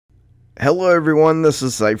Hello everyone, this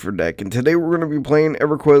is Cipher, and today we're going to be playing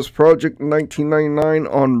Everquest Project 1999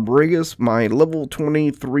 on Bregus, my level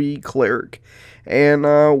 23 Cleric. And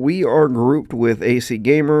we are grouped with AC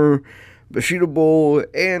Gamer, Bushido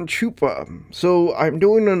and Chupa. So I'm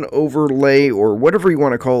doing an overlay, or whatever you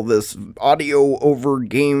want to call this, audio over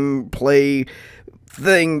gameplay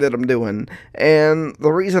thing that I'm doing. And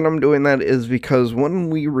the reason I'm doing that is because when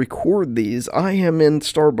we record these, I am in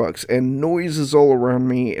Starbucks and noise is all around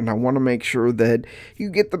me, and I want to make sure that you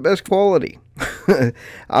get the best quality.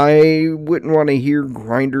 I wouldn't want to hear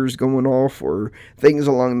grinders going off or things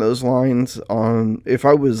along those lines on if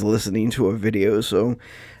I was listening to a video. So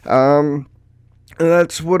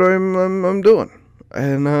that's what I'm doing.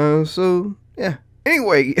 And so yeah.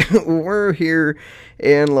 Anyway, we're here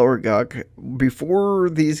in Lower Guk.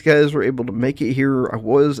 Before these guys were able to make it here, I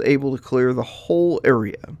was able to clear the whole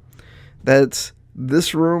area. That's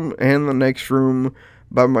this room and the next room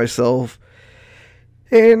by myself.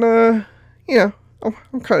 And, yeah,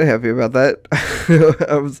 I'm kind of happy about that.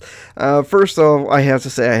 First off, I have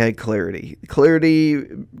to say I had clarity. Clarity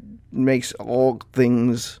makes all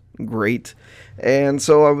things great. And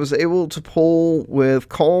so I was able to pull with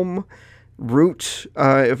calm, root,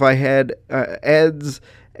 if I had ads,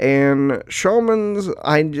 and shamans,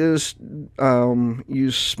 I just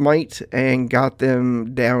used smite and got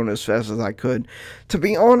them down as fast as I could. To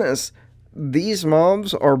be honest, these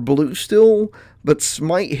mobs are blue still, but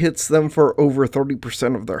smite hits them for over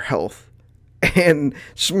 30% of their health. And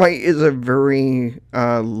smite is a very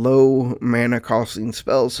low mana costing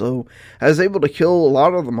spell, so I was able to kill a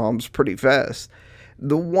lot of the mobs pretty fast.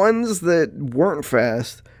 The ones that weren't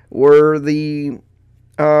fast were the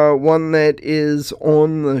one that is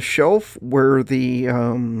on the shelf where the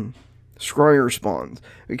scryer spawns.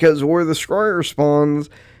 Because where the scryer spawns,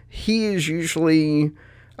 he is usually,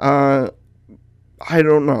 I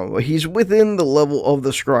don't know, he's within the level of the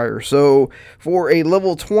scryer. So for a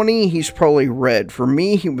level 20, he's probably red. For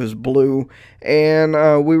me, he was blue. And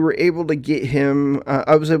we were able to get him,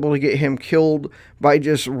 I was able to get him killed by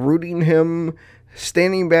just rooting him,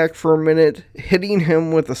 standing back for a minute, hitting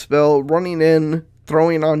him with a spell, running in,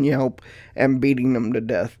 throwing on Yelp, and beating them to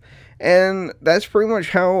death. And that's pretty much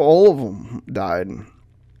how all of them died.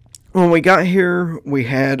 When we got here, we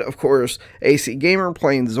had, of course, AC Gamer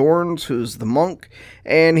playing Zorns, who's the monk,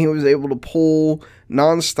 and he was able to pull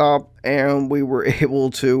non-stop, and we were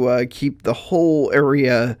able to keep the whole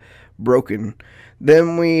area broken.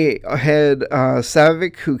 Then we had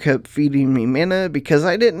Savic, who kept feeding me mana because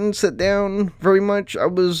I didn't sit down very much. I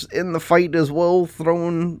was in the fight as well,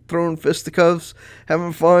 throwing fisticuffs,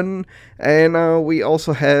 having fun. And we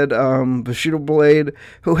also had Bushido Blade,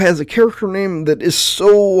 who has a character name that is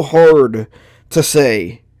so hard to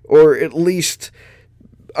say, or at least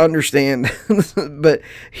understand. But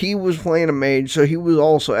he was playing a mage, so he was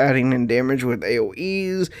also adding in damage with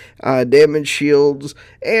AoEs, damage shields,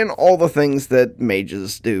 and all the things that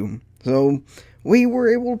mages do. So we were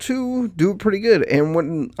able to do pretty good. And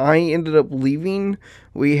when I ended up leaving,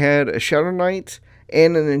 we had a Shadow Knight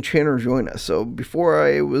and an Enchanter join us. So before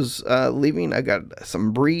I was leaving, I got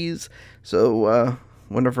some breeze. So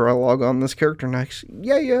whenever I log on this character next,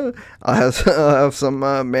 I'll have some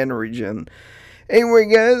mana regen. Anyway,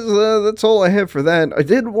 guys, that's all I have for that. I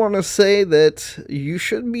did want to say that you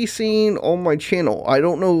should be seeing on my channel. I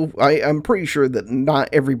don't know, I'm pretty sure that not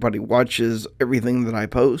everybody watches everything that I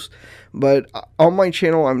post, but on my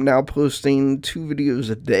channel, I'm now posting 2 videos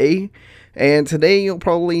a day, and today you'll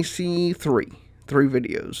probably see 3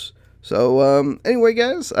 videos. So, anyway,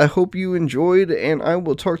 guys, I hope you enjoyed, and I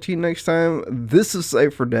will talk to you next time. This is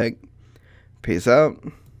Cipher. Peace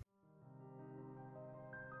out.